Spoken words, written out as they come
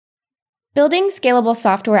Building scalable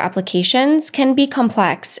software applications can be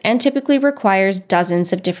complex and typically requires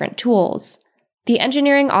dozens of different tools. The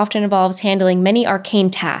engineering often involves handling many arcane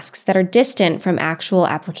tasks that are distant from actual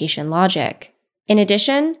application logic. In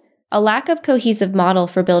addition, a lack of cohesive model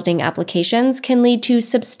for building applications can lead to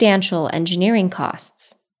substantial engineering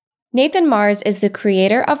costs. Nathan Marz is the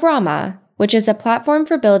creator of Rama, which is a platform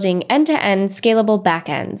for building end-to-end scalable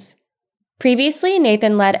backends. Previously,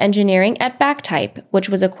 Nathan led engineering at Backtype, which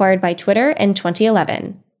was acquired by Twitter in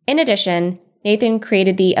 2011. In addition, Nathan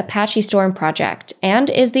created the Apache Storm project and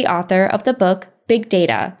is the author of the book Big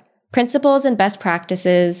Data: Principles and Best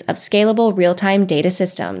Practices of Scalable Real-Time Data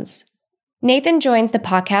Systems. Nathan joins the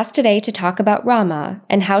podcast today to talk about Rama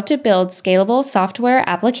and how to build scalable software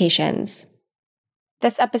applications.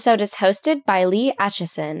 This episode is hosted by Lee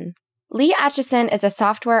Atchison. Lee Atchison is a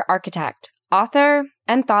software architect, author,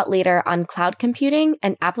 and thought leader on cloud computing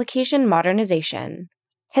and application modernization.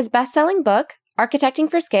 His best-selling book,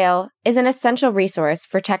 Architecting for Scale, is an essential resource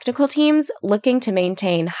for technical teams looking to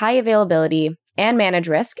maintain high availability and manage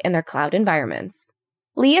risk in their cloud environments.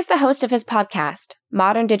 Lee is the host of his podcast,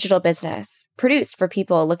 Modern Digital Business, produced for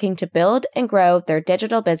people looking to build and grow their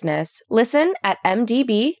digital business. Listen at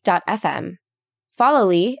mdb.fm. Follow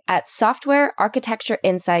Lee at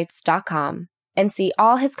softwarearchitectureinsights.com and see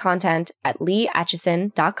all his content at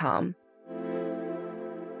leeatchison.com.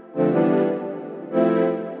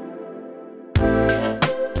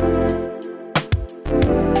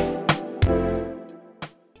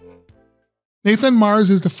 Nathan Marz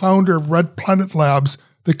is the founder of Red Planet Labs,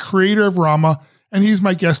 the creator of Rama, and he's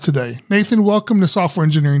my guest today. Nathan, welcome to Software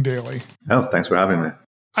Engineering Daily. Oh, thanks for having me.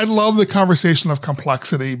 I love the conversation of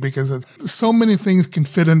complexity because so many things can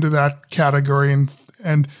fit into that category, and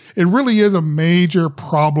it really is a major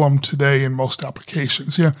problem today in most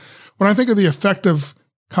applications. When I think of the effect of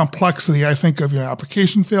complexity, I think of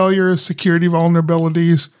application failures, security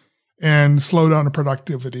vulnerabilities, and slowdown in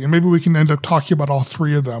productivity. And maybe we can end up talking about all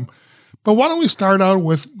three of them. But why don't we start out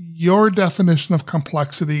with your definition of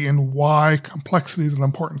complexity and why complexity is an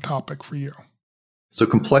important topic for you? So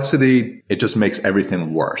complexity, it just makes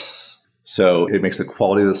everything worse. So it makes the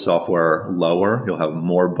quality of the software lower. You'll have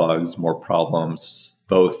more bugs, more problems,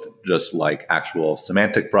 both just like actual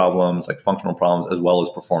semantic problems, like functional problems, as well as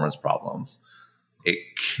performance problems. It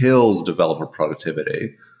kills developer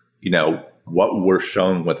productivity. What we're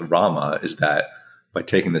showing with Rama is that by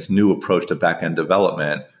taking this new approach to backend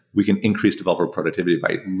development, we can increase developer productivity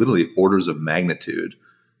by literally orders of magnitude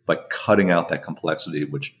by cutting out that complexity,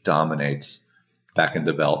 which dominates backend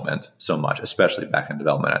development so much, especially backend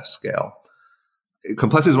development at scale.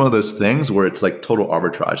 Complexity is one of those things where it's like total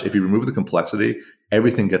arbitrage. If you remove the complexity,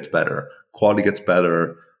 everything gets better. Quality gets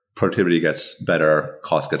better, productivity gets better,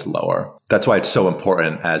 cost gets lower. That's why it's so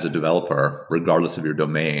important as a developer, regardless of your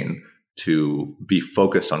domain, to be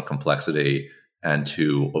focused on complexity and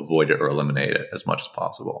to avoid it or eliminate it as much as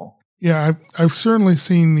possible. Yeah, I've certainly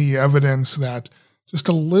seen the evidence that just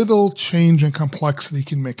a little change in complexity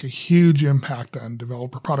can make a huge impact on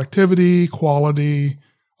developer productivity, quality,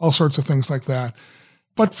 all sorts of things like that.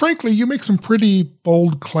 But frankly, you make some pretty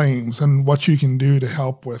bold claims on what you can do to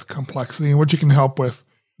help with complexity and what you can help with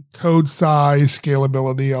code size,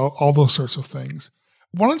 scalability, all those sorts of things.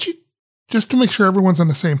 Why don't you, just to make sure everyone's on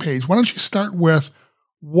the same page, why don't you start with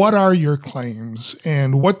what are your claims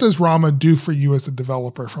and what does Rama do for you as a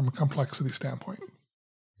developer from a complexity standpoint?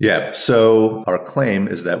 Yeah, so our claim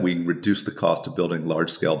is that we reduce the cost of building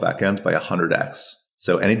large-scale backends by 100x.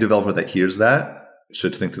 So any developer that hears that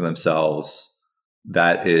should think to themselves,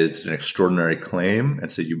 that is an extraordinary claim,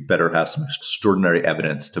 and so you better have some extraordinary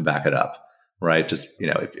evidence to back it up, right? Just,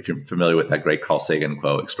 if you're familiar with that great Carl Sagan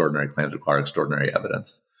quote, extraordinary claims require extraordinary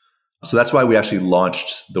evidence. So that's why we actually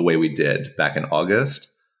launched the way we did back in August.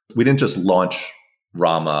 We didn't just launch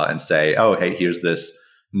Rama and say, oh, hey, here's this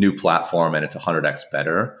new platform and it's 100x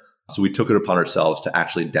better. So we took it upon ourselves to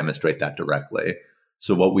actually demonstrate that directly.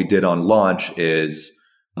 So what we did on launch is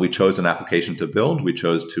we chose an application to build. We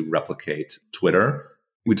chose to replicate Twitter.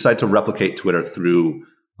 We decided to replicate Twitter through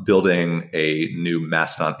building a new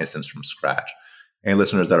Mastodon instance from scratch. Any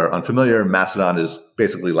listeners that are unfamiliar, Mastodon is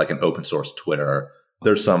basically like an open source Twitter.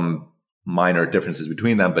 There's some minor differences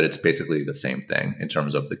between them, but it's basically the same thing in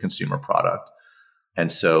terms of the consumer product.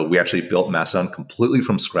 And so we actually built Mastodon completely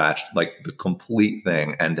from scratch, like the complete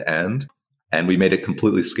thing end to end. And we made it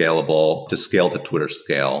completely scalable to scale to Twitter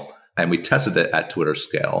scale. And we tested it at Twitter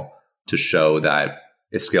scale to show that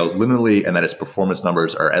it scales linearly and that its performance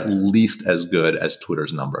numbers are at least as good as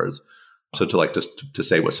Twitter's numbers. So to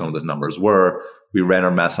say what some of the numbers were, we ran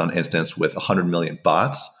our Mastodon instance with 100 million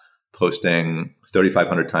bots posting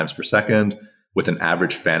 3,500 times per second. with an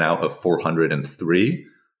average fan out of 403.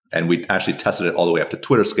 And we actually tested it all the way up to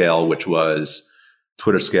Twitter scale, which was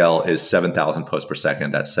Twitter scale is 7,000 posts per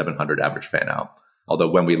second at 700 average fan out. Although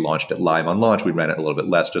when we launched it live on launch, we ran it a little bit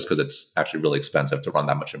less just because it's actually really expensive to run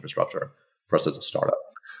that much infrastructure for us as a startup.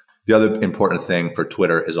 The other important thing for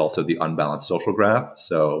Twitter is also the unbalanced social graph.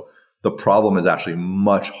 So the problem is actually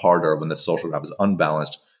much harder when the social graph is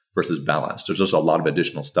unbalanced versus balanced. There's just a lot of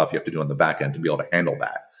additional stuff you have to do on the back end to be able to handle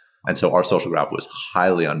that. And so our social graph was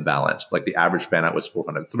highly unbalanced. Like the average fan out was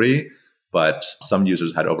 403, but some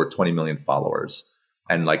users had over 20 million followers.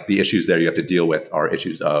 And like the issues there you have to deal with are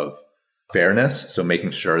issues of fairness. So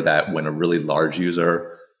making sure that when a really large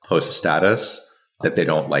user posts a status, that they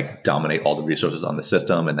don't like dominate all the resources on the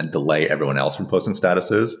system and then delay everyone else from posting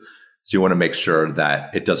statuses. So you want to make sure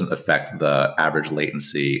that it doesn't affect the average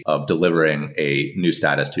latency of delivering a new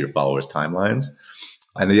status to your followers' timelines.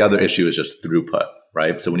 And the other issue is just throughput,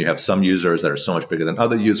 right? So when you have some users that are so much bigger than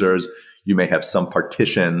other users, you may have some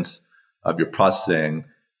partitions of your processing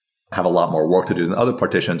have a lot more work to do than other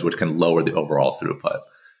partitions, which can lower the overall throughput.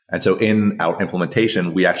 And so in our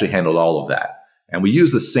implementation, we actually handled all of that. And we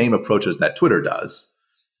use the same approaches that Twitter does.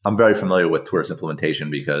 I'm very familiar with Twitter's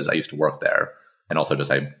implementation because I used to work there. And also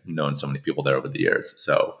just I've known so many people there over the years.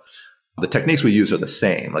 So the techniques we use are the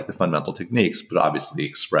same, like the fundamental techniques, but obviously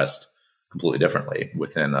expressed completely differently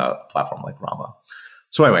within a platform like Rama.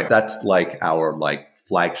 So anyway, that's like our like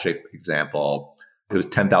flagship example. It was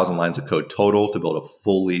 10,000 lines of code total to build a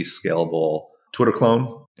fully scalable Twitter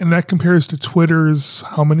clone. And that compares to Twitter's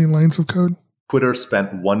how many lines of code? Twitter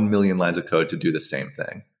spent 1 million lines of code to do the same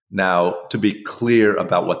thing. Now, to be clear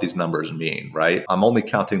about what these numbers mean, right? I'm only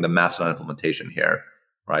counting the Mastodon implementation here,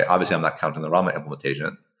 right? Obviously, I'm not counting the Rama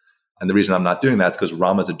implementation. And the reason I'm not doing that is because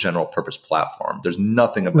Rama is a general purpose platform. There's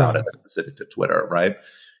nothing about it that's specific to Twitter, right?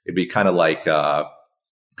 It'd be kind of like kind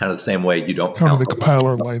of the same way you don't count the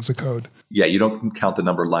compiler lines of code. Yeah, you don't count the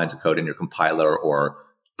number of lines of code in your compiler or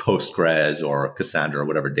Postgres or Cassandra or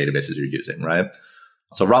whatever databases you're using, right?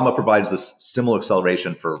 So Rama provides this similar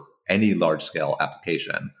acceleration for any large-scale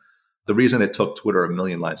application. The reason it took Twitter 1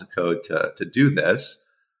 million lines of code to do this,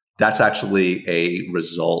 that's actually a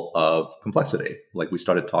result of complexity, like we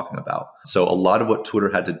started talking about. So a lot of what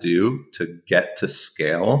Twitter had to do to get to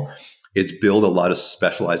scale is build a lot of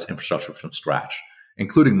specialized infrastructure from scratch,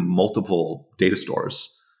 including multiple data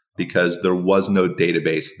stores, because there was no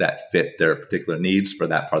database that fit their particular needs for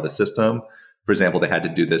that part of the system. For example, they had to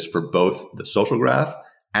do this for both the social graph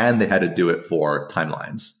and they had to do it for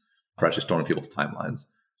timelines, for actually storing people's timelines.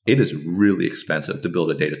 It is really expensive to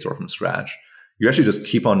build a data store from scratch. You actually just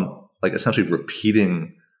keep on like essentially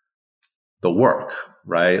repeating the work,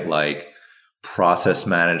 right? Like process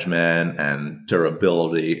management and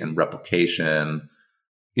durability and replication.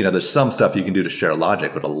 You know, there's some stuff you can do to share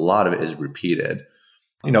logic, but a lot of it is repeated.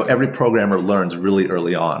 You know, every programmer learns really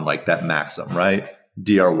early on, like that maxim, right?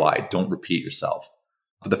 DRY, don't repeat yourself.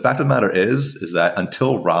 But the fact of the matter is that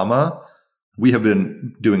until Rama, we have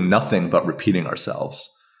been doing nothing but repeating ourselves.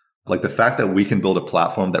 Like the fact that we can build a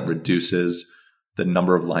platform that reduces the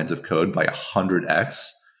number of lines of code by 100x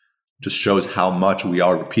just shows how much we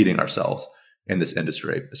are repeating ourselves in this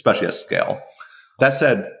industry, especially at scale. That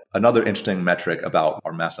said, another interesting metric about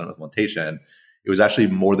our Mastodon implementation, it was actually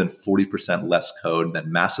more than 40% less code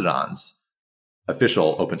than Mastodon's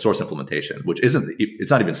official open source implementation, which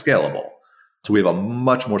it's not even scalable. So we have a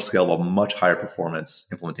much more scalable, much higher performance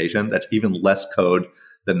implementation that's even less code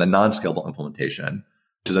than the non-scalable implementation,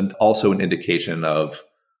 which is also an indication of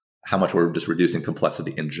how much we're just reducing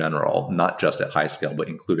complexity in general, not just at high scale, but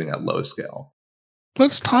including at low scale.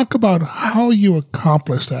 Let's talk about how you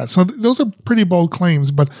accomplish that. So those are pretty bold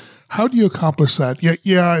claims, but how do you accomplish that?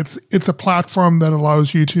 Yeah, it's a platform that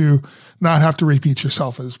allows you to not have to repeat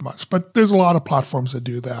yourself as much, but there's a lot of platforms that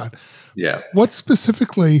do that. Yeah. What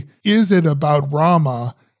specifically is it about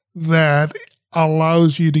Rama that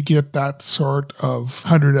allows you to get that sort of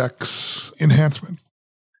 100x enhancement?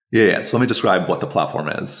 Yeah. So let me describe what the platform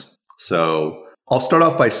is. So I'll start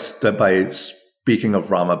off by speaking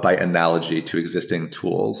of Rama by analogy to existing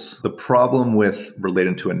tools. The problem with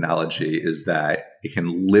relating to analogy is that it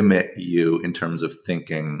can limit you in terms of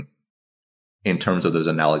thinking in terms of those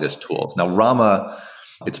analogous tools. Now, Rama,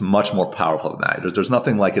 it's much more powerful than that. There's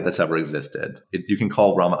nothing like it that's ever existed. You can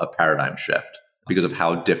call Rama a paradigm shift because of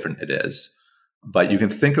how different it is. But you can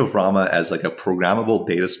think of Rama as like a programmable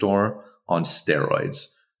data store on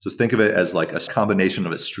steroids. So think of it as like a combination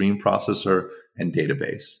of a stream processor and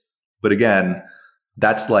database. But again,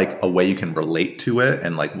 that's like a way you can relate to it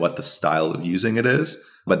and like what the style of using it is.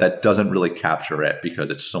 But that doesn't really capture it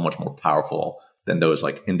because it's so much more powerful than those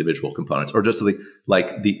like individual components, or just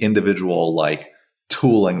like the individual like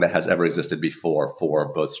tooling that has ever existed before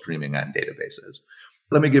for both streaming and databases.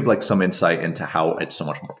 Let me give like some insight into how it's so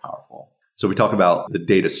much more powerful. So we talk about the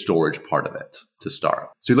data storage part of it to start.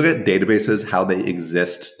 So you look at databases, how they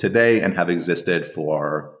exist today and have existed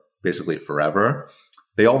for basically forever.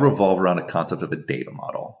 They all revolve around a concept of a data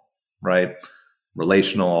model, right?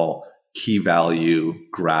 Relational, key value,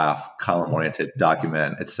 graph, column-oriented,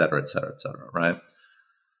 document, et cetera, right?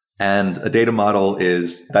 And a data model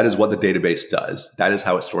that is what the database does. That is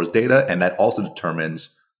how it stores data. And that also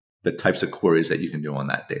determines the types of queries that you can do on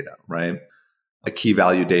that data, right? A key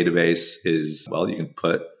value database is, well, you can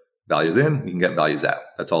put values in, you can get values out.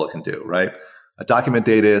 That's all it can do, right? A document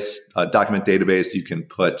database, you can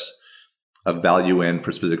put a value in for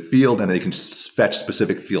a specific field, and then you can fetch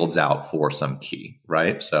specific fields out for some key,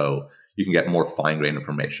 right? So you can get more fine-grained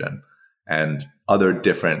information and other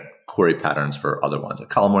different query patterns for other ones. A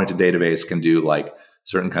column-oriented database can do like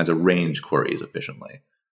certain kinds of range queries efficiently,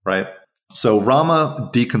 right? So Rama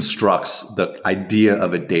deconstructs the idea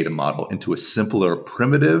of a data model into a simpler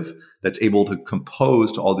primitive that's able to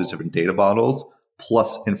compose to all these different data models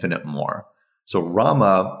plus infinite more. So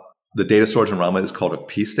Rama, the data storage in Rama is called a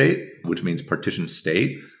p-state, which means partition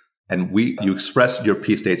state. And you express your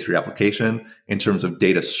p-states for your application in terms of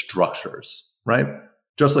data structures, right?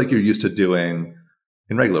 Just like you're used to doing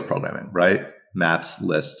in regular programming, right? Maps,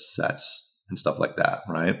 lists, sets, and stuff like that,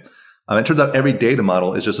 right? It turns out every data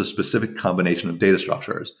model is just a specific combination of data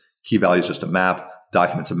structures. Key value is just a map,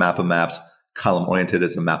 documents a map of maps, column-oriented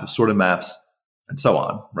is a map of sorted maps, and so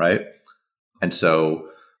on, right? And so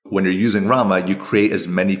when you're using Rama, you create as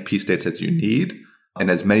many p-states as you need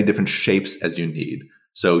and as many different shapes as you need.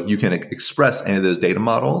 So you can express any of those data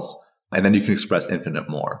models, and then you can express infinite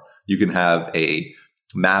more. You can have a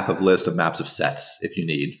map of list of maps of sets if you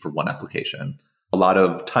need for one application. A lot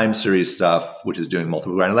of time series stuff, which is doing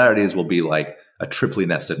multiple granularities, will be like a triply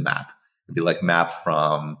nested map. It'd be like map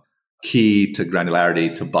from key to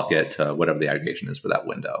granularity to bucket to whatever the aggregation is for that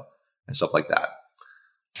window and stuff like that.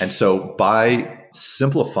 And so by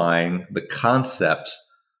simplifying the concept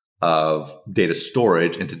of data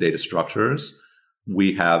storage into data structures,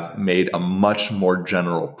 we have made a much more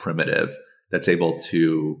general primitive that's able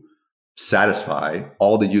to satisfy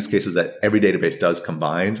all the use cases that every database does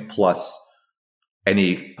combined, plus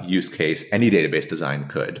any use case, any database design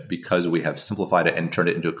could, because we have simplified it and turned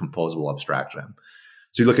it into a composable abstraction.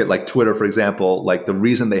 So you look at like Twitter, for example, like the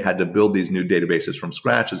reason they had to build these new databases from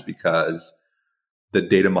scratch is because the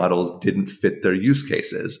data models didn't fit their use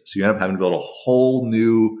cases. So you end up having to build a whole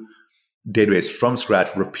new database from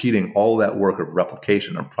scratch, repeating all that work of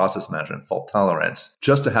replication and process management, fault tolerance,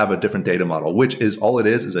 just to have a different data model, which is all it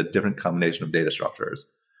is a different combination of data structures.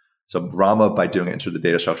 So Rama, by doing it into the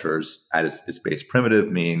data structures at its base primitive,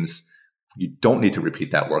 means you don't need to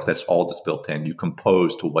repeat that work. That's all that's built in. You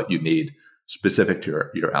compose to what you need specific to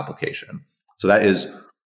your application. So that is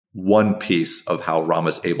one piece of how Rama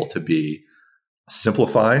is able to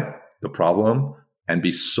simplify the problem and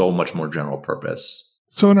be so much more general purpose.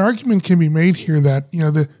 So an argument can be made here that,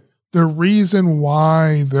 the reason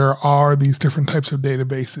why there are these different types of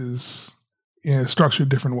databases structured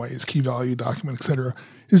different ways, key value, document, et cetera,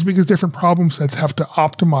 is because different problem sets have to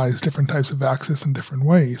optimize different types of access in different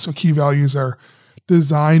ways. So key values are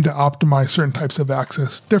designed to optimize certain types of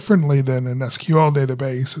access differently than an SQL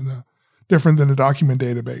database and different than a document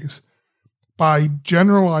database. By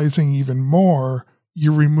generalizing even more,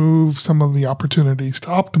 you remove some of the opportunities to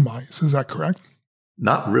optimize. Is that correct?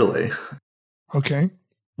 Not really. Okay.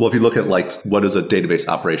 Well, if you look at like, what does a database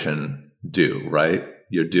operation do, right?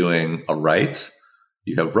 You're doing a write,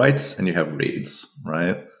 you have writes and you have reads,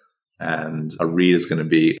 right? And a read is going to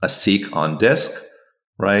be a seek on disk,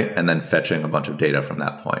 right? And then fetching a bunch of data from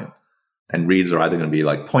that point. And reads are either going to be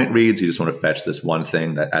like point reads, you just want to fetch this one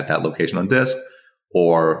thing that at that location on disk,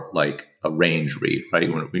 or like a range read, right?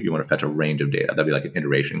 You want to fetch a range of data. That'd be like an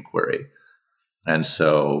iteration query. And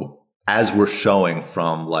so as we're showing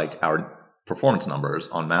from like our performance numbers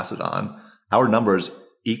on Mastodon, our numbers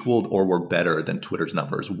equaled or were better than Twitter's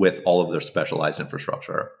numbers with all of their specialized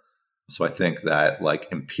infrastructure. So I think that like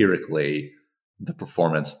empirically, the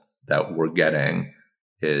performance that we're getting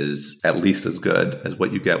is at least as good as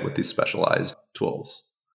what you get with these specialized tools.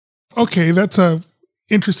 Okay, that's a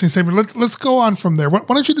interesting statement. Let's go on from there. Why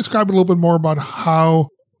don't you describe a little bit more about how,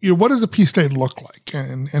 what does a p-state look like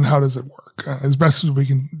and how does it work as best as we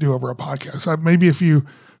can do over a podcast? Maybe if you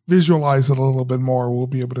visualize it a little bit more, we'll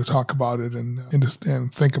be able to talk about it and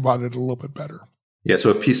think about it a little bit better. Yeah, so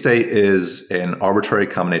a p-state is an arbitrary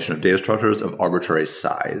combination of data structures of arbitrary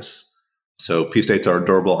size. So P states are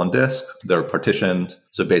durable on disk. They're partitioned.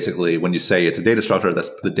 So basically, when you say it's a data structure, that's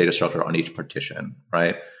the data structure on each partition,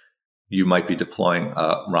 right? You might be deploying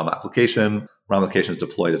a Rama application. Rama application is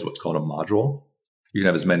deployed as what's called a module. You can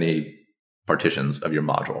have as many partitions of your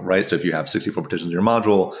module, right? So if you have 64 partitions in your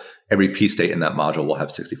module, every P state in that module will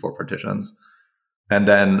have 64 partitions. And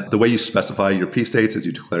then the way you specify your P states is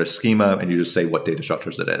you declare a schema and you just say what data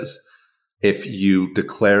structures it is. If you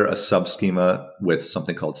declare a subschema with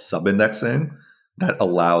something called subindexing, that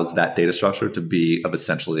allows that data structure to be of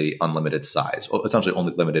essentially unlimited size, or essentially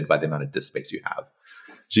only limited by the amount of disk space you have.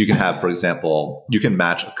 So you can have, for example, you can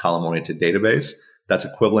match a column-oriented database that's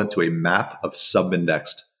equivalent to a map of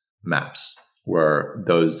subindexed maps, where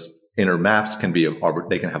those inner maps can be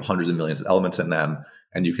they can have hundreds of millions of elements in them,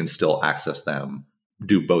 and you can still access them,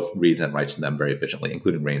 do both reads and writes to them very efficiently,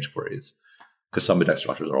 including range queries, because subindex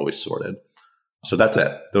structures are always sorted. So that's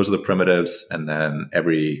it. Those are the primitives. And then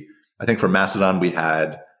I think for Mastodon, we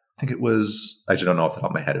had, I actually don't know off the top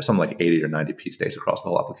of my head, it was something like 80 or 90 P states across the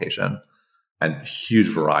whole application, and huge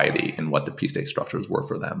variety in what the P state structures were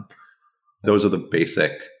for them. Those are the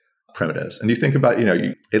basic primitives. And you think about,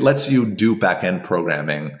 it lets you do backend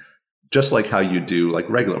programming just like how you do like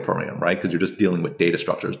regular programming, right? Because you're just dealing with data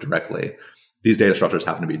structures directly. These data structures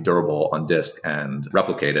happen to be durable on disk and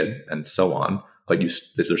replicated and so on, but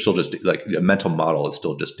they're still just like a mental model is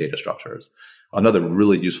still just data structures. Another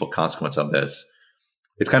really useful consequence of this,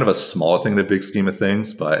 it's kind of a smaller thing in the big scheme of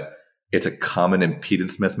things, but it's a common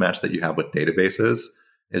impedance mismatch that you have with databases,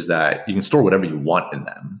 is that you can store whatever you want in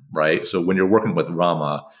them, right? So when you're working with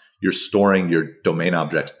Rama, you're storing your domain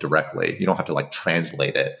objects directly. You don't have to like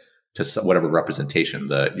translate it to whatever representation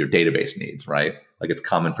your database needs, right? Like it's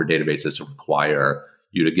common for databases to require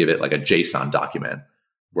you to give it like a JSON document.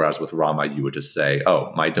 Whereas with Rama, you would just say,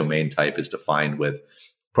 oh, my domain type is defined with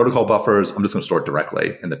protocol buffers. I'm just going to store it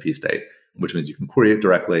directly in the P state, which means you can query it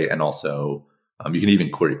directly. And also you can even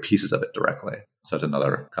query pieces of it directly. So that's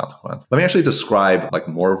another consequence. Let me actually describe like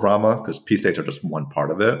more of Rama, because P states are just one part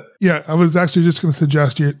of it. Yeah, I was actually just going to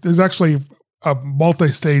suggest there's actually a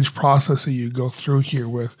multi-stage process that you go through here,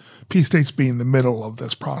 with P states being the middle of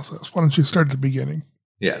this process. Why don't you start at the beginning?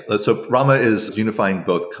 Yeah. So Rama is unifying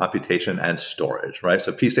both computation and storage, right?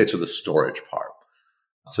 So P states are the storage part.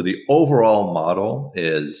 So the overall model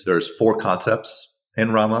is there's 4 concepts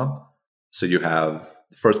in Rama. So you have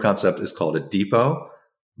the first concept is called a depot.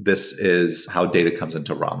 This is how data comes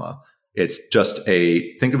into Rama. It's just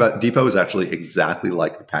think about depot is actually exactly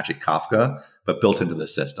like Apache Kafka, but built into the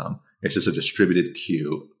system. It's just a distributed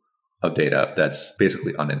queue of data that's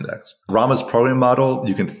basically unindexed. Rama's programming model,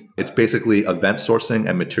 it's basically event sourcing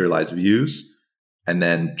and materialized views, and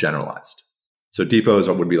then generalized. So depots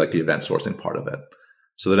would be like the event sourcing part of it.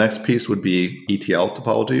 So the next piece would be ETL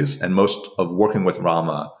topologies, and most of working with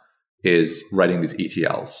Rama is writing these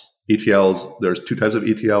ETLs. ETLs, there's 2 types of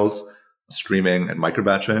ETLs, streaming and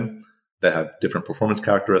microbatching, that have different performance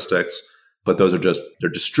characteristics, but those they're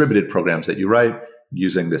distributed programs that you write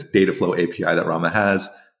using this data flow API that Rama has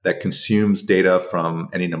that consumes data from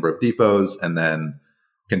any number of depots and then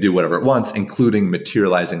can do whatever it wants, including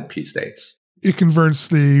materializing P states. It converts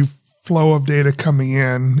the flow of data coming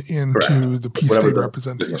into Correct. the P state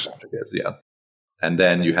representation. Yeah. And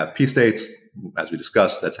then you have P states, as we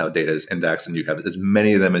discussed, that's how data is indexed, and you have as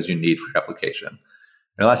many of them as you need for your application. And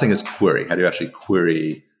the last thing is query. How do you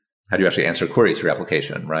actually answer queries for your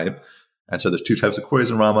application, right? And so there's 2 types of queries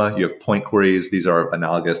in Rama. You have point queries. These are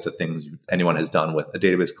analogous to things anyone has done with a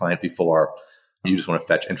database client before. You just want to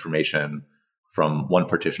fetch information from one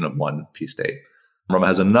partition of one P state. Rama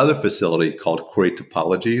has another facility called query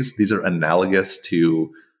topologies. These are analogous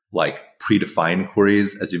to like predefined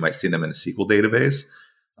queries as you might see them in a SQL database,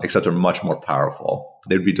 except they're much more powerful.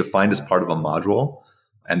 They'd be defined as part of a module,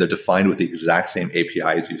 and they're defined with the exact same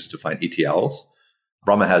APIs used to define ETLs.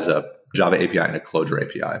 Rama has a Java API and a Clojure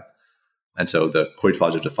API. And so the query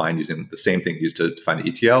topologies are defined using the same thing used to define the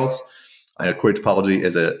ETLs. And a query topology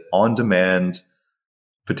is an on-demand,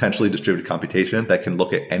 potentially distributed computation that can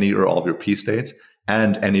look at any or all of your P states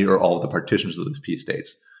and any or all of the partitions of those P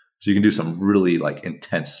states. So you can do some really like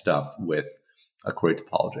intense stuff with a query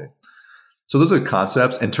topology. So those are the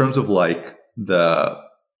concepts. In terms of like the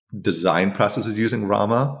design processes using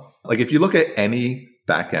Rama, like if you look at any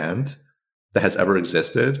backend that has ever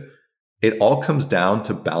existed, it all comes down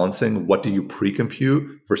to balancing what do you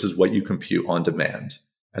pre-compute versus what you compute on demand.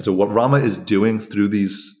 And so what Rama is doing through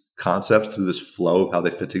these concepts, through this flow of how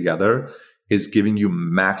they fit together, is giving you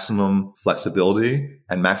maximum flexibility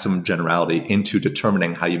and maximum generality into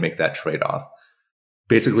determining how you make that trade-off.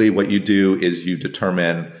 Basically, what you do is you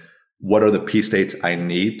determine what are the P states I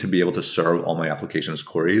need to be able to serve all my applications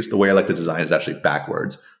queries? The way I like to design is actually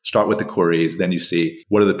backwards. Start with the queries, then you see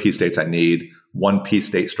what are the P states I need. One P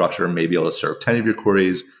state structure may be able to serve 10 of your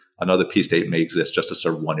queries. Another P state may exist just to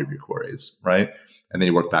serve one of your queries, right? And then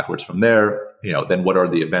you work backwards from there. Then what are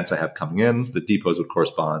the events I have coming in? The depots would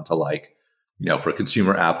correspond to for a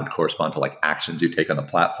consumer app would correspond to actions you take on the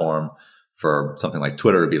platform. For something like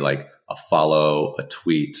Twitter, it'd be like a follow, a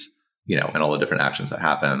tweet, and all the different actions that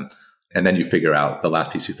happen. And then you figure out the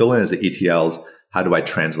last piece you fill in is the ETLs. How do I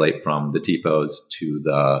translate from the depots to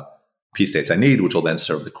the P states I need, which will then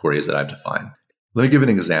serve the queries that I've defined? Let me give an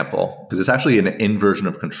example, because it's actually an inversion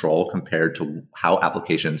of control compared to how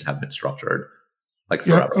applications have been structured.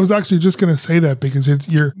 Yeah, I was actually just going to say that, because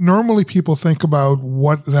normally people think about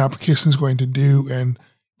what an application is going to do and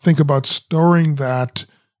think about storing that,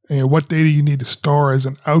 what data you need to store as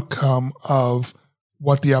an outcome of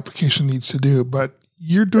what the application needs to do. But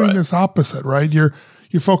you're doing this opposite, right? You're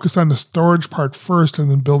focused on the storage part first and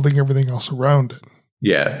then building everything else around it.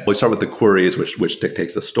 Yeah, we start with the queries, which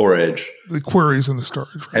dictates the storage. The queries and the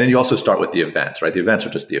storage. Right? And then you also start with the events, right? The events are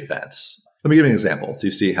just the events. Let me give you an example. So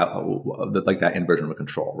you see how that inversion of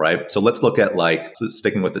control, right? So let's look at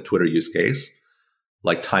sticking with the Twitter use case,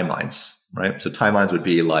 timelines, right? So timelines would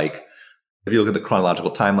be if you look at the chronological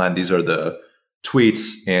timeline, these are the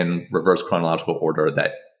tweets in reverse chronological order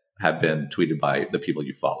that have been tweeted by the people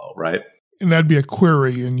you follow, right? And that'd be a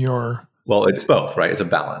query in your... Well, it's both, right? It's a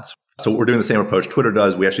balance. So we're doing the same approach Twitter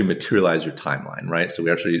does. We actually materialize your timeline, right? So we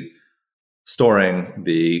actually storing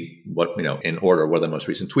in order, what are the most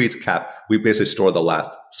recent tweets, we basically store the last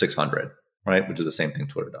 600, right? Which is the same thing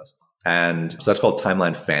Twitter does. And so that's called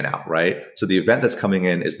timeline fan out, right? So the event that's coming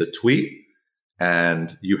in is the tweet,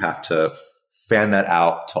 and you have to fan that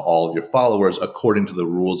out to all of your followers according to the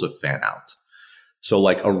rules of fan out. So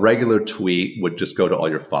a regular tweet would just go to all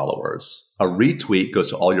your followers. A retweet goes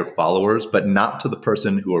to all your followers, but not to the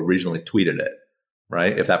person who originally tweeted it,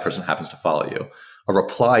 right? If that person happens to follow you. A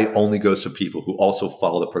reply only goes to people who also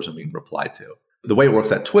follow the person being replied to. The way it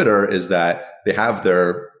works at Twitter is that they have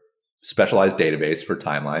their specialized database for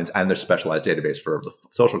timelines and their specialized database for the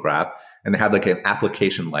social graph, and they have an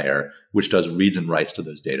application layer which does reads and writes to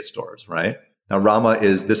those data stores, right? Now, Rama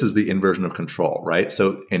this is the inversion of control, right?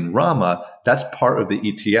 So in Rama, that's part of the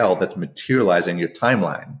ETL that's materializing your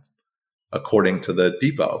timeline according to the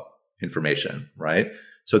depot information, right?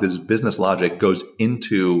 So this business logic goes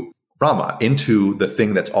into Rama, into the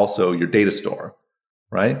thing that's also your data store,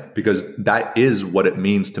 right? Because that is what it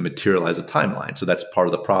means to materialize a timeline. So that's part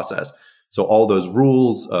of the process. So all those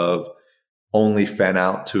rules of only fan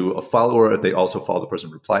out to a follower if they also follow the person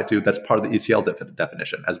replied to, that's part of the ETL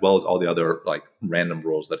definition, as well as all the other random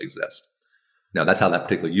rules that exist. Now, that's how that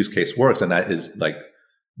particular use case works. And that is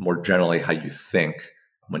more generally how you think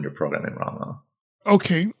when you're programming Rama.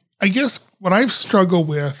 Okay. I guess what I've struggled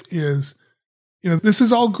with is, this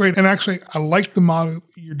is all great. And actually, I like the model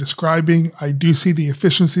you're describing. I do see the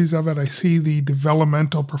efficiencies of it. I see the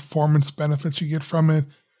developmental performance benefits you get from it.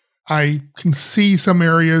 I can see some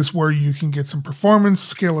areas where you can get some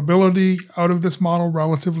performance scalability out of this model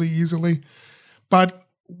relatively easily. But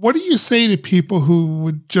what do you say to people who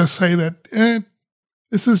would just say that,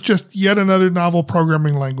 this is just yet another novel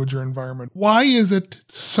programming language or environment? Why is it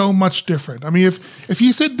so much different? I mean, if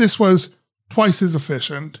you said this was twice as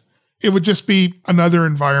efficient, it would just be another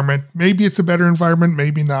environment. Maybe it's a better environment,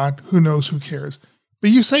 maybe not. Who knows? Who cares? But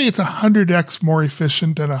you say it's 100x more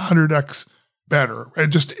efficient and 100x better,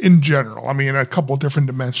 just in general. I mean, a couple of different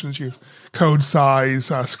dimensions. You've code size,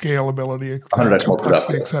 scalability, 100x more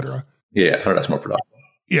productive, et cetera. Yeah, 100x more productive.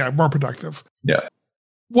 Yeah, more productive. Yeah.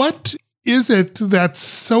 What is it that's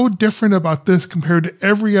so different about this compared to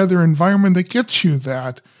every other environment that gets you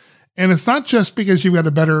that? And it's not just because you've got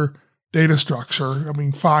a better data structure. I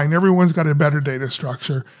mean, fine, everyone's got a better data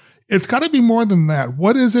structure. It's got to be more than that.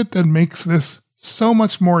 What is it that makes this so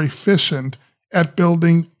much more efficient at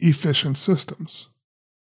building efficient systems?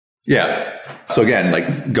 Yeah. So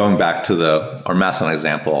again, going back to our Mastodon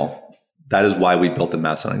example, that is why we built the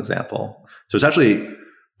Mastodon example. So it's actually,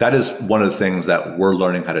 that is one of the things that we're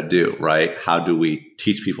learning how to do, right? How do we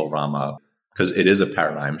teach people Rama? Because it is a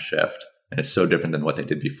paradigm shift and it's so different than what they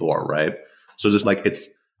did before, right? So just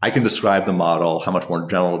I can describe the model, how much more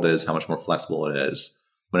general it is, how much more flexible it is.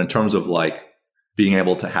 But in terms of being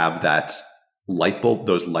able to have those light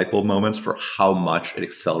bulb moments for how much it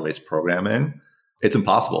accelerates programming, it's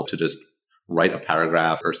impossible to just write a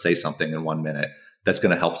paragraph or say something in 1 minute that's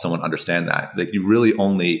going to help someone understand that. You really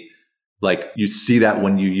only you see that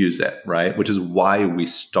when you use it, right? Which is why we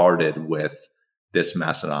started with this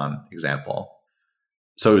Mastodon example.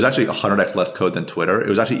 So it was actually 100x less code than Twitter. It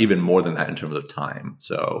was actually even more than that in terms of time.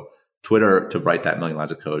 So Twitter, to write that million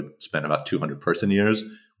lines of code, spent about 200 person years.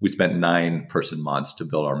 We spent 9 person months to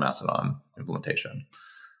build our Mastodon implementation.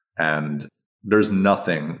 And there's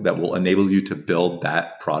nothing that will enable you to build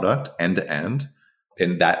that product end to end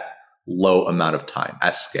in that low amount of time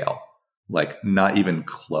at scale. Like not even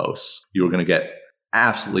close. You're going to get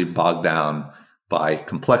absolutely bogged down by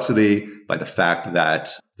complexity, by the fact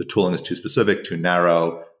that the tooling is too specific, too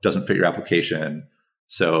narrow, doesn't fit your application.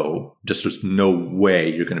 So just there's no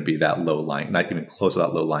way you're going to be that low line, not even close to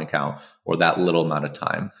that low line count or that little amount of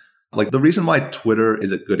time. Like the reason why Twitter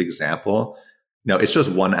is a good example, it's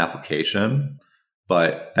just one application,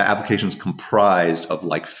 but that application is comprised of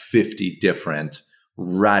like 50 different,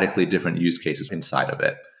 radically different use cases inside of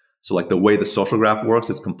it. So like the way the social graph works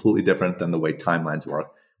is completely different than the way timelines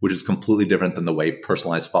work, which is completely different than the way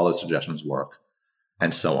personalized follow suggestions work,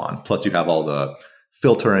 and so on. Plus you have all the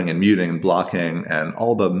filtering and muting and blocking and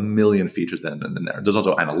all the million features that are in there. There's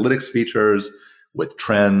also analytics features with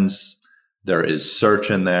trends. There is search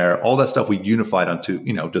in there. All that stuff we unified onto,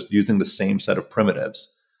 just using the same set of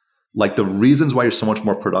primitives. Like the reasons why you're so much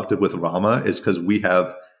more productive with Rama is because we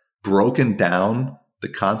have broken down the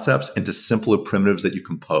concepts into simpler primitives that you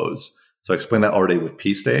compose. So I explained that already with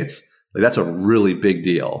p-states. Like that's a really big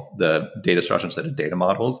deal. The data structure instead of data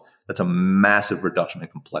models, that's a massive reduction in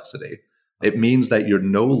complexity. It means that you're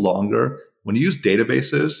no longer, when you use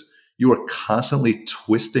databases, you are constantly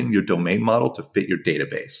twisting your domain model to fit your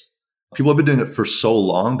database. People have been doing it for so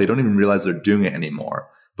long, they don't even realize they're doing it anymore.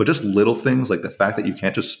 But just little things like the fact that you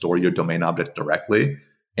can't just store your domain object directly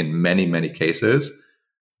in many, many cases,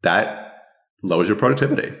 that lowers your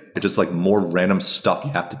productivity. It's just like more random stuff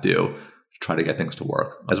you have to do to try to get things to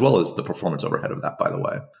work, as well as the performance overhead of that, by the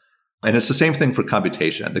way. And it's the same thing for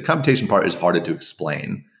computation. The computation part is harder to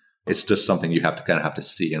explain. It's just something you have to kind of have to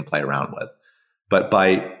see and play around with. But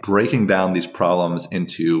by breaking down these problems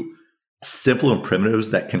into simpler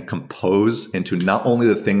primitives that can compose into not only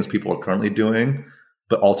the things people are currently doing,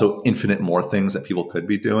 but also infinite more things that people could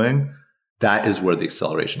be doing, that is where the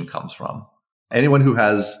acceleration comes from. Anyone who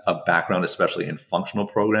has a background, especially in functional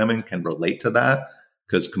programming, can relate to that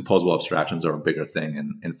because composable abstractions are a bigger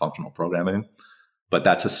thing in functional programming. But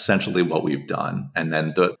that's essentially what we've done. And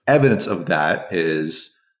then the evidence of that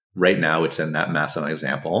is right now it's in that Mastodon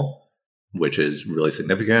example, which is really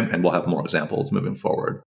significant. And we'll have more examples moving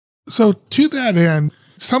forward. So to that end,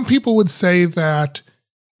 some people would say that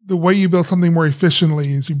the way you build something more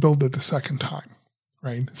efficiently is you build it the second time,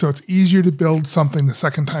 right? So it's easier to build something the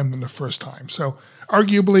second time than the first time. So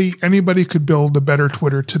arguably, anybody could build a better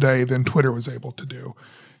Twitter today than Twitter was able to do.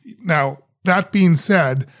 Now, that being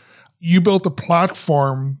said, you built a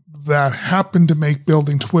platform that happened to make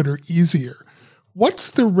building Twitter easier. What's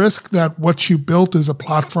the risk that what you built is a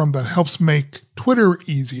platform that helps make Twitter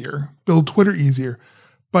easier, build Twitter easier,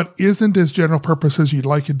 but isn't as general purpose as you'd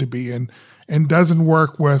like it to be and doesn't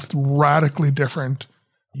work with radically different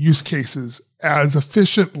use cases as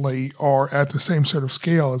efficiently or at the same sort of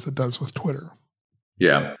scale as it does with Twitter?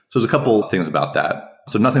 Yeah. So there's a couple things about that.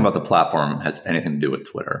 So nothing about the platform has anything to do with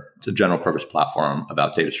Twitter. It's a general purpose platform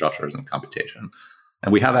about data structures and computation.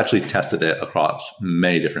 And we have actually tested it across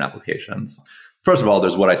many different applications. First of all,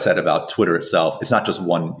 there's what I said about Twitter itself. It's not just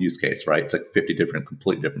one use case, right? It's like 50 different,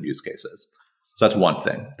 completely different use cases. So that's one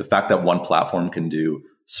thing. The fact that one platform can do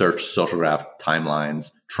search, social graph,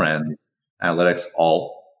 timelines, trends, analytics,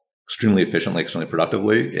 all extremely efficiently, extremely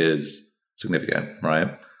productively is significant,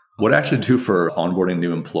 right? What I actually do for onboarding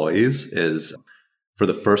new employees is for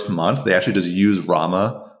the first month, they actually just use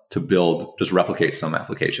Rama to just replicate some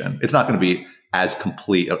application. It's not going to be as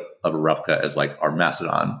complete of a replica as like our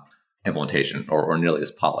Mastodon implementation or nearly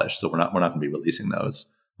as polished. So we're not going to be releasing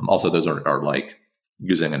those. Also, those are like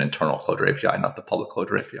using an internal Clojure API, not the public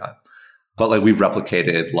Clojure API. But like we've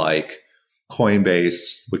replicated like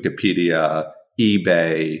Coinbase, Wikipedia,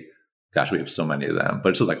 eBay. Gosh, we have so many of them. But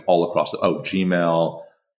it's just like all across Gmail.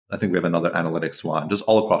 I think we have another analytics one, just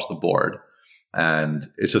all across the board. And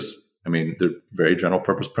it's just, they're very general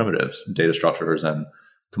purpose primitives, data structures and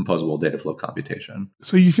composable data flow computation.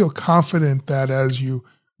 So you feel confident that as you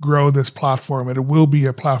grow this platform, it will be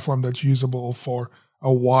a platform that's usable for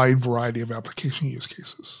a wide variety of application use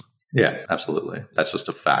cases. Yeah, absolutely. That's just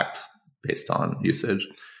a fact based on usage.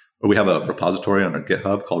 We have a repository on our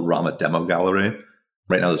GitHub called Rama Demo Gallery.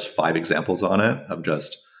 Right now, there's 5 examples on it of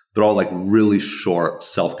they're all like really short,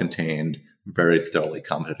 self-contained, very thoroughly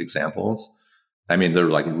commented examples. They're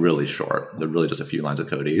like really short. They're really just a few lines of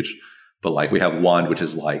code each. But like we have one, which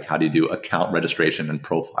is like, how do you do account registration and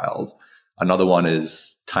profiles? Another one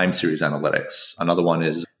is time series analytics. Another one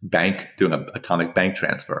is doing an atomic bank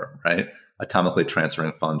transfer, right? Atomically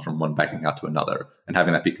transferring funds from one bank account to another and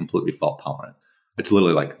having that be completely fault tolerant. It's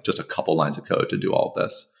literally like just a couple lines of code to do all of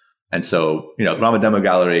this. And so, Rama Demo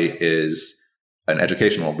Gallery is an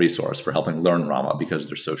educational resource for helping learn Rama because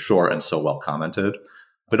they're so short and so well commented.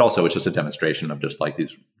 But also it's just a demonstration of just like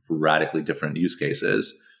these radically different use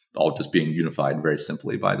cases, all just being unified very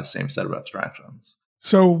simply by the same set of abstractions.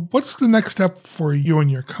 So what's the next step for you and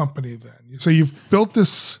your company then? So you've built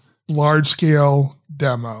this large scale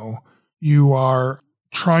demo. You are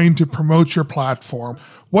trying to promote your platform.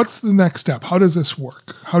 What's the next step? How does this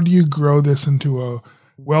work? How do you grow this into a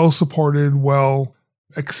well-supported,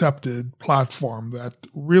 well-accepted platform that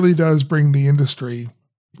really does bring the industry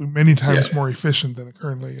many times more efficient than it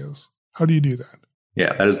currently is? How do you do that?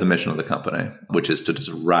 Yeah, that is the mission of the company, which is to just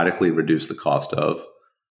radically reduce the cost of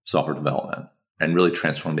software development and really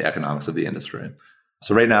transform the economics of the industry.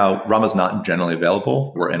 So right now, Rama's not generally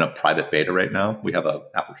available. We're in a private beta right now. We have an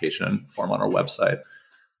application form on our website.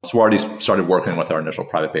 So we already started working with our initial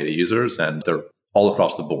private beta users, and they're all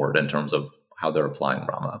across the board in terms of how they're applying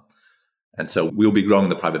Rama. And so we'll be growing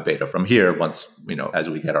the private beta from here once, as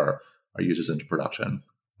we get our users into production.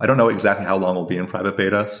 I don't know exactly how long we'll be in private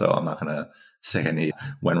beta, so I'm not going to say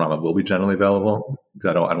when Rama will be generally available.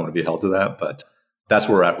 I don't want to be held to that, but that's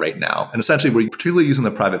where we're at right now. And essentially, we're particularly using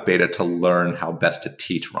the private beta to learn how best to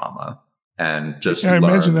teach Rama and just I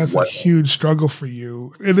imagine that's a huge struggle for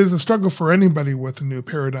you. It is a struggle for anybody with a new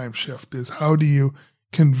paradigm shift is how do you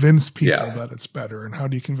convince people that it's better and how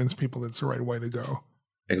do you convince people that it's the right way to go?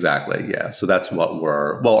 Exactly. Yeah. So that's what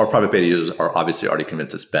our private beta users are obviously already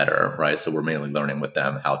convinced it's better, right? So we're mainly learning with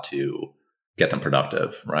them how to get them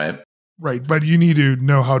productive, right? Right. But you need to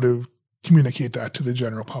know how to communicate that to the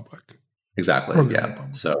general public. Exactly. Yeah.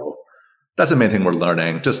 So that's the main thing we're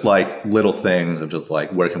learning, just like little things of just like,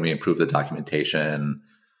 where can we improve the documentation?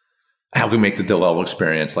 How can we make the developer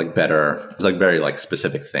experience like better? It's like very like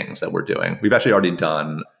specific things that we're doing. We've actually already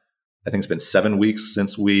done, I think it's been 7 weeks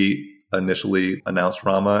since we initially announced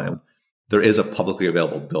Rama. And there is a publicly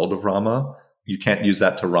available build of Rama. You can't use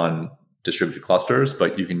that to run distributed clusters,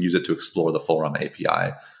 but you can use it to explore the full Rama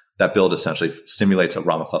API. That build essentially simulates a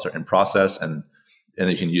Rama cluster in process, and then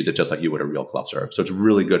you can use it just like you would a real cluster. So it's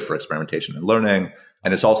really good for experimentation and learning.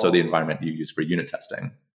 And it's also the environment you use for unit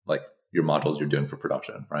testing, like your modules you're doing for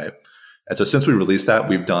production, right? And so since we released that,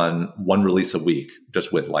 we've done 1 release a week,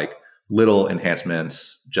 just with like little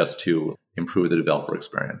enhancements just to improve the developer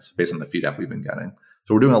experience based on the feedback we've been getting.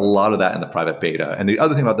 So we're doing a lot of that in the private beta. And the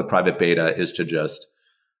other thing about the private beta is to just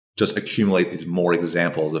accumulate these more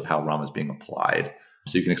examples of how Rama is being applied.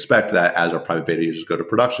 So you can expect that as our private beta users go to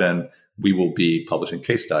production, we will be publishing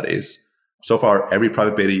case studies. So far, every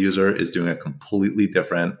private beta user is doing a completely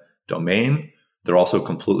different domain. They're also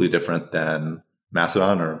completely different than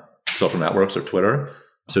Mastodon or social networks or Twitter.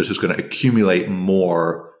 So it's just going to accumulate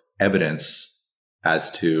more evidence as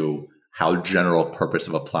to how general purpose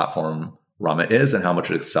of a platform Rama is and how much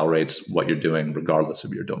it accelerates what you're doing regardless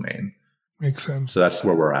of your domain. Makes sense. So that's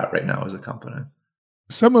where we're at right now as a company.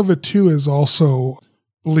 Some of it too is also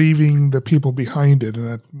believing the people behind it, and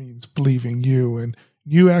that means believing you. And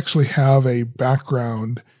you actually have a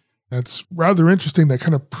background that's rather interesting that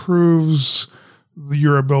kind of proves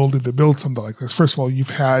your ability to build something like this. First of all,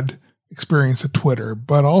 you've had experience at Twitter,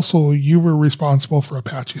 but also you were responsible for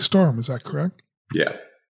Apache Storm. Is that correct? Yeah.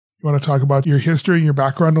 You want to talk about your history and your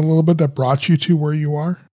background a little bit that brought you to where you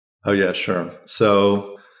are? Oh, yeah, sure.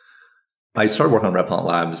 So I started working on Replant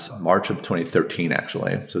Labs March of 2013,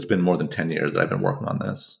 actually. So it's been more than 10 years that I've been working on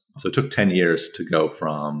this. So it took 10 years to go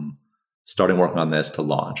from starting working on this to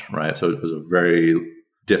launch, right? So it was a very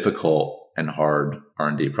difficult and hard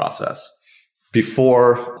R&D process.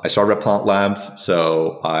 Before I started Replant Labs,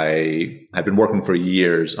 so I had been working for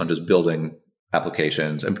years on just building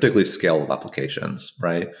applications and particularly scalable applications,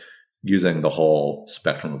 right? Using the whole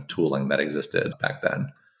spectrum of tooling that existed back then.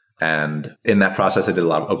 And in that process, I did a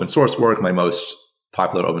lot of open source work. My most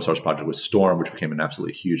popular open source project was Storm, which became an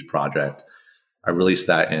absolutely huge project. I released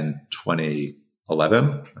that in 2011.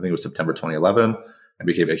 I think it was September 2011. It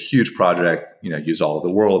became a huge project, used all over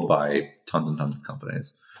the world by tons and tons of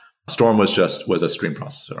companies. Storm was a stream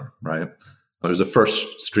processor, right? It was the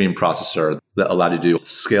first stream processor that allowed you to do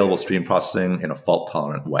scalable stream processing in a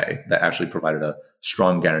fault-tolerant way that actually provided a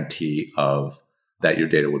strong guarantee of that your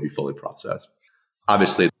data would be fully processed.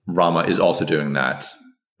 Obviously, Rama is also doing that.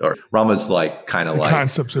 Or Rama's like kind of like...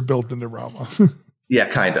 concepts are built into Rama. Yeah,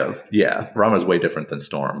 kind of. Yeah. Rama is way different than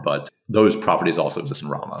Storm, but those properties also exist in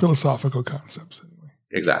Rama. Philosophical concepts, anyway.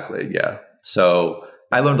 Exactly, yeah. So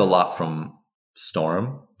I learned a lot from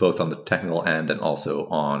Storm, both on the technical end and also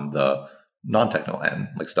on the non-technical end,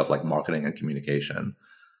 like stuff like marketing and communication.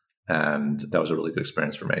 And that was a really good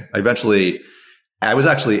experience for me. I was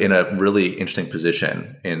actually in a really interesting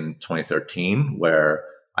position in 2013 where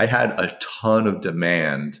I had a ton of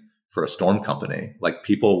demand for a Storm company. Like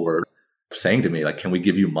people were saying to me, like, can we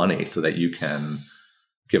give you money so that you can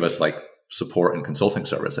give us like support and consulting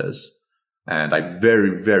services? And I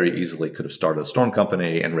very, very easily could have started a Storm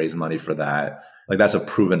company and raised money for that. Like that's a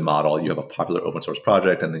proven model. You have a popular open source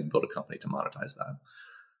project and then you build a company to monetize that.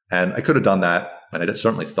 And I could have done that. And I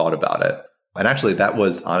certainly thought about it. And actually that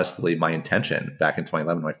was honestly my intention back in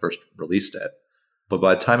 2011 when I first released it. But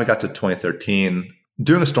by the time I got to 2013,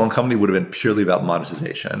 doing a Storm company would have been purely about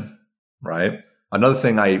monetization, right? Another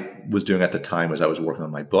thing I was doing at the time was I was working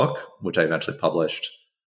on my book, which I eventually published.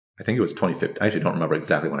 I think it was 2015. I actually don't remember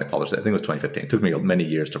exactly when I published it. I think it was 2015. It took me many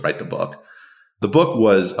years to write the book. The book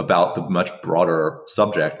was about the much broader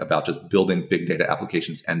subject about just building big data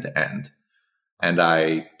applications end to end. And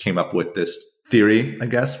I came up with this theory, I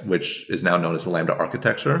guess, which is now known as the Lambda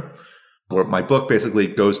architecture, where my book basically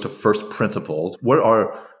goes to first principles. What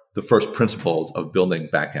are the first principles of building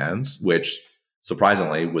backends, which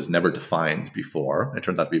surprisingly was never defined before. It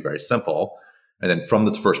turns out to be very simple. And then from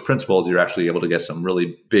those first principles, you're actually able to get some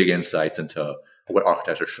really big insights into what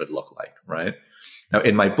architecture should look like, right? Now,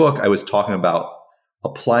 in my book, I was talking about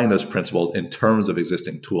applying those principles in terms of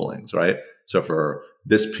existing toolings, right? So for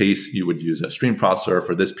this piece, you would use a stream processor.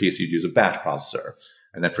 For this piece, you'd use a batch processor.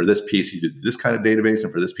 And then for this piece, you did this kind of database.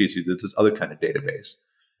 And for this piece, you did this other kind of database.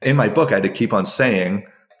 In my book, I had to keep on saying,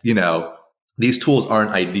 these tools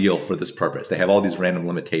aren't ideal for this purpose. They have all these random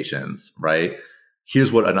limitations, right?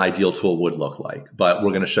 Here's what an ideal tool would look like, but we're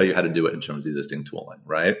going to show you how to do it in terms of existing tooling,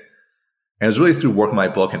 right? And it was really through working my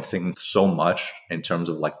book and thinking so much in terms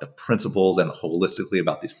of like the principles and holistically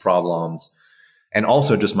about these problems. And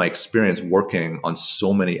also just my experience working on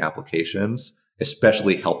so many applications,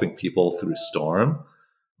 especially helping people through Storm,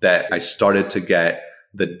 that I started to get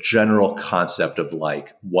the general concept of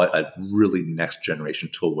like what a really next generation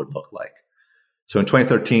tool would look like. So in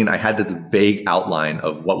 2013, I had this vague outline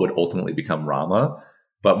of what would ultimately become Rama.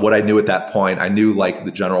 But what I knew at that point, I knew like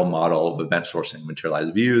the general model of event sourcing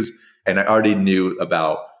materialized views. And I already knew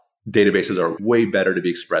about databases are way better to be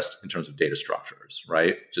expressed in terms of data structures,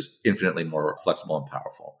 right? Just infinitely more flexible and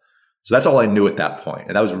powerful. So that's all I knew at that point.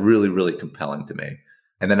 And that was really, really compelling to me.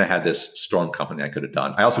 And then I had this Storm company I could have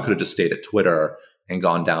done. I also could have just stayed at Twitter and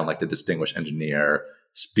gone down like the distinguished engineer,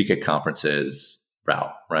 speak at conferences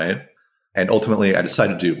route, right? And ultimately, I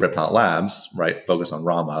decided to do Red Planet Labs, right? Focus on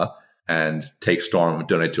Rama and take Storm,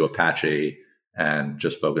 donate to Apache, and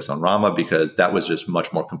just focus on Rama because that was just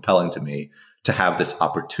much more compelling to me to have this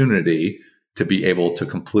opportunity to be able to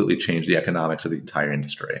completely change the economics of the entire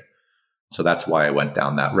industry. So that's why I went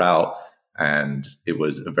down that route. And it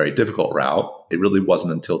was a very difficult route. It really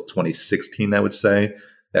wasn't until 2016, I would say,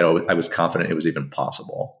 that I was confident it was even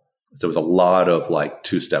possible. So it was a lot of like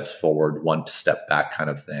 2 steps forward, 1 step back kind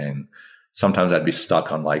of thing. Sometimes I'd be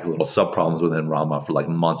stuck on like little sub problems within Rama for like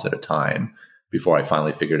months at a time before I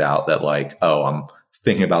finally figured out that like, oh, I'm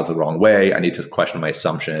thinking about it the wrong way. I need to question my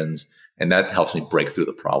assumptions. And that helps me break through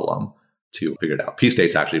the problem to figure it out.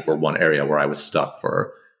 P-states actually were one area where I was stuck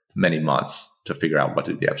for many months to figure out what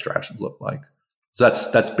did the abstractions look like. So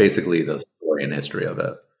that's basically the story and history of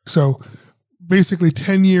it. So basically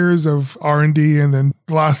 10 years of R&D and then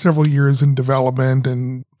the last several years in development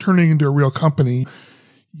and turning into a real company,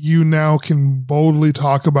 you now can boldly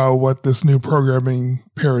talk about what this new programming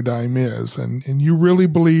paradigm is. And you really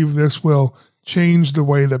believe this will change the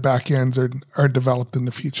way that backends are developed in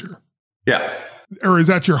the future. Yeah. Or is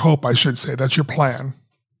that your hope, I should say? That's your plan?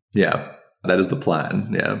 Yeah, that is the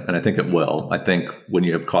plan. Yeah. And I think it will. I think when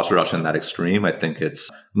you have cost reduction that extreme, I think I'm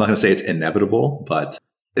not going to say it's inevitable, but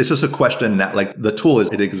it's just a question that like the tool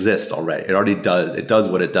it exists already. It does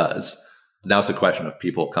what it does. Now it's a question of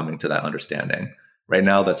people coming to that understanding. Right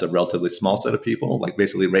now, that's a relatively small set of people. Like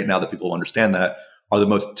basically right now, the people who understand that are the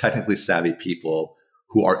most technically savvy people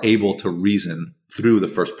who are able to reason through the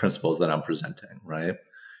first principles that I'm presenting, right?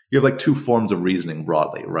 You have like 2 forms of reasoning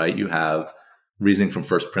broadly, right? You have reasoning from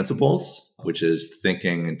first principles, which is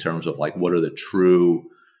thinking in terms of like, what are the true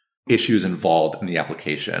issues involved in the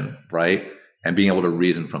application, right? And being able to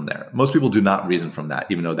reason from there. Most people do not reason from that,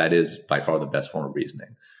 even though that is by far the best form of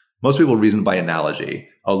reasoning. Most people reason by analogy.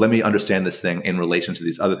 Oh, let me understand this thing in relation to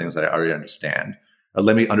these other things that I already understand. Or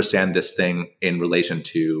let me understand this thing in relation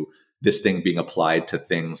to this thing being applied to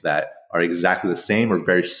things that are exactly the same or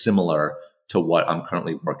very similar to what I'm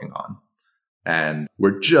currently working on. And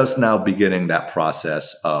we're just now beginning that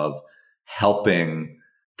process of helping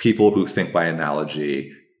people who think by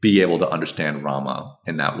analogy be able to understand Rama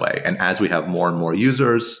in that way. And as we have more and more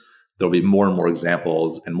users, there'll be more and more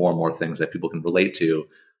examples and more things that people can relate to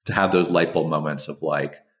have those light bulb moments of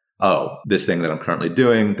like, oh, this thing that I'm currently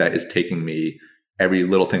doing that is taking me, every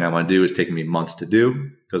little thing I want to do is taking me months to do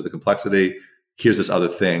because of the complexity. Here's this other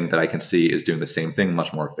thing that I can see is doing the same thing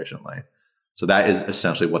much more efficiently. So that is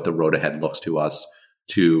essentially what the road ahead looks to us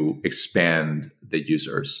to expand the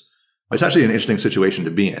users. It's actually an interesting situation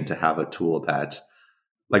to be in, to have a tool that,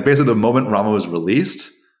 like basically the moment Rama was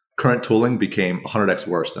released, current tooling became 100x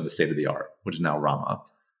worse than the state of the art, which is now Rama.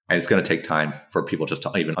 And it's going to take time for people just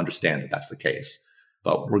to even understand that that's the case.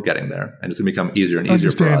 But we're getting there. And it's going to become easier and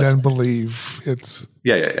easier for us. Understand and believe. It's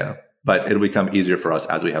Yeah. But it'll become easier for us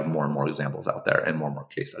as we have more and more examples out there and more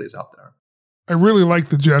case studies out there. I really like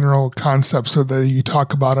the general concepts that you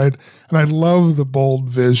talk about it, and I love the bold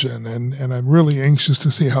vision, and I'm really anxious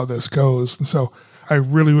to see how this goes. And so I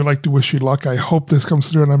really would like to wish you luck. I hope this comes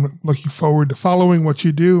through, and I'm looking forward to following what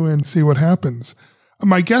you do and see what happens.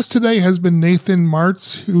 My guest today has been Nathan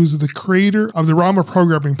Marz, who's the creator of the Rama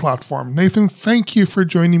programming platform. Nathan, thank you for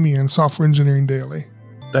joining me on Software Engineering Daily.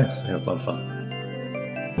 Thanks. Yeah, it was a lot of fun.